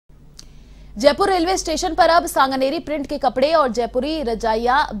Jaipur railway station पर अब Sanganeri print के कपड़े और जयपुरी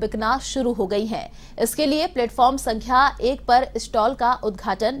रजाइयां बिकना शुरू हो गई हैं। इसके लिए प्लेटफॉर्म संख्या 1 पर स्टॉल का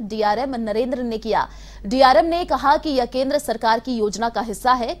उद्घाटन डीआरएम नरेंद्र ने किया। डीआरएम ने कहा कि यह केंद्र सरकार की योजना का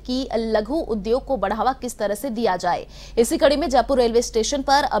हिस्सा है कि लघु उद्योग को बढ़ावा किस तरह से दिया जाए। इसी कड़ी में जयपुर रेलवे स्टेशन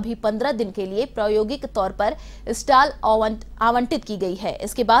पर अभी 15 दिन के लिए प्रायोगिक तौर पर स्टॉल आवंटित की गई है।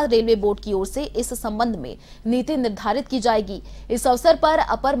 इसके बाद रेलवे बोर्ड की ओर से इस संबंध में नीति निर्धारित की जाएगी। इस अवसर पर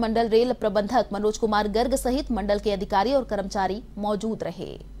अपर मंडल रेल प्रबंधक मनोज कुमार गर्ग सहित मंडल के अधिकारी और कर्मचारी मौजूद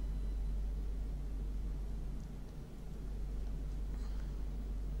रहे।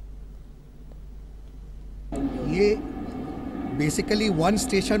 ये basically one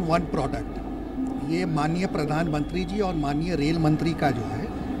station one product, ये माननीय प्रधानमंत्री जी और माननीय रेल मंत्री का जो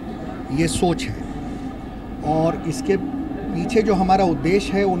है ये सोच है, और इसके पीछे जो हमारा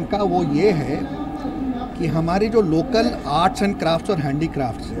उद्देश्य है उनका वो ये है कि हमारे जो लोकल आर्ट्स एंड क्राफ्ट्स और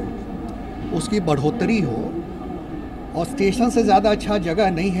हैंडीक्राफ्ट्स हैं उसकी बढ़ोतरी हो। और स्टेशन से ज़्यादा अच्छा जगह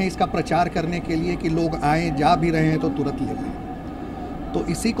नहीं है इसका प्रचार करने के लिए कि लोग आएँ, जा भी रहे हैं तो तुरंत ले लें। तो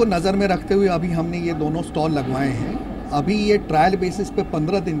इसी को नज़र में रखते हुए अभी हमने ये दोनों स्टॉल लगवाए हैं। अभी ये ट्रायल बेसिस पे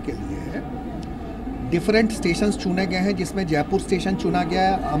 15 दिन के लिए है। डिफरेंट स्टेशंस चुने गए हैं, जिसमें जयपुर स्टेशन चुना गया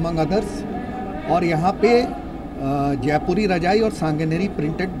है अमंग अदर्स, और यहाँ पे जयपुरी रजाई और सांगनेरी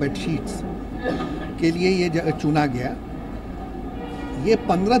प्रिंटेड बेडशीट्स के लिए ये चुना गया। ये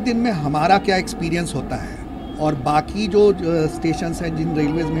 15 दिन में हमारा क्या एक्सपीरियंस होता है और बाकी जो स्टेशंस हैं जिन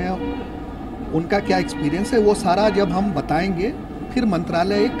रेलवेज़ में है उनका क्या एक्सपीरियंस है, वो सारा जब हम बताएंगे फिर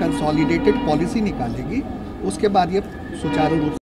मंत्रालय एक कंसोलिडेटेड पॉलिसी निकालेगी। उसके बाद ये सुचारू रूप